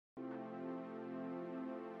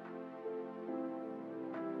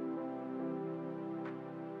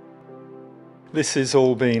This has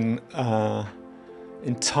all been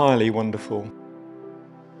entirely wonderful.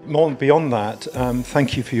 Beyond that,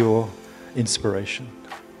 thank you for your inspiration.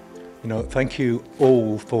 Thank you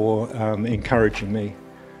all for encouraging me,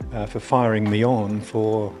 for firing me on,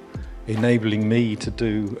 for enabling me to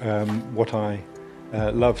do what I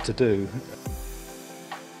love to do.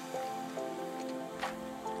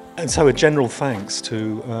 And so a general thanks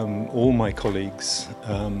to all my colleagues,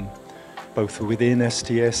 both within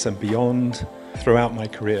STS and beyond, throughout my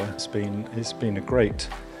career. It's been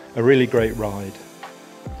a really great ride.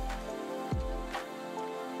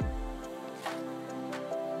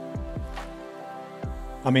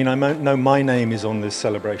 I mean, I know my name is on this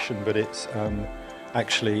celebration, but it's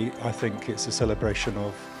actually, I think it's a celebration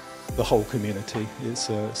of the whole community. It's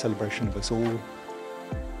a celebration of us all.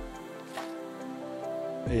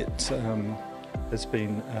 It has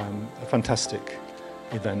been a fantastic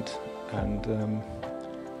event, and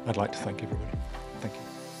I'd like to thank everybody. Thank you.